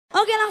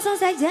Oke langsung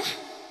saja.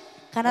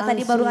 Karena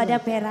tadi baru ada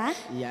Pera.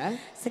 Iya.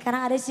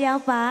 Sekarang ada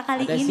siapa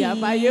kali ada ini?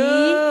 Siapa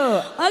yuk?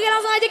 Oke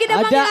langsung aja kita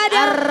panggil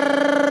ada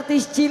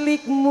artis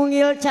cilik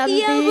mungil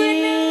cantik. Iya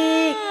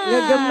bener.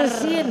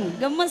 Ngegemesin.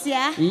 Gemes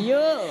ya.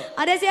 Iya.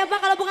 Ada siapa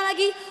kalau bukan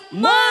lagi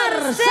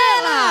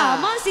Marsella.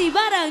 Masih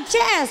bareng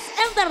CS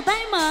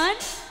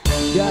Entertainment.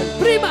 Dan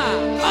Prima.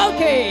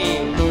 Oke.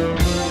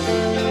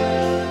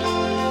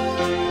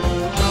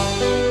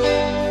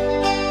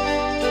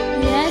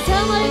 Ya,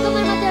 assalamualaikum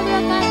warahmatullahi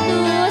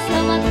wabarakatuh.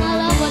 Selamat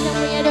malam buat yang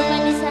punya depan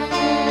di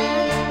sana.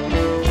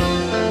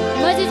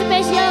 Masih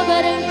spesial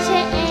bareng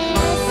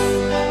CS.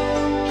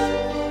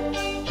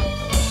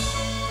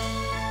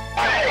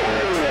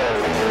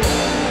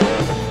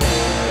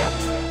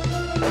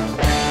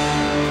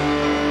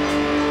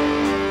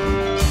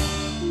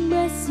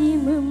 Masih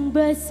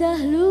membasah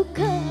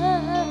luka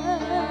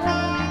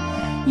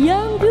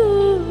yang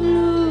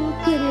dulu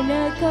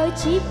pernah kau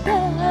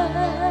cipta.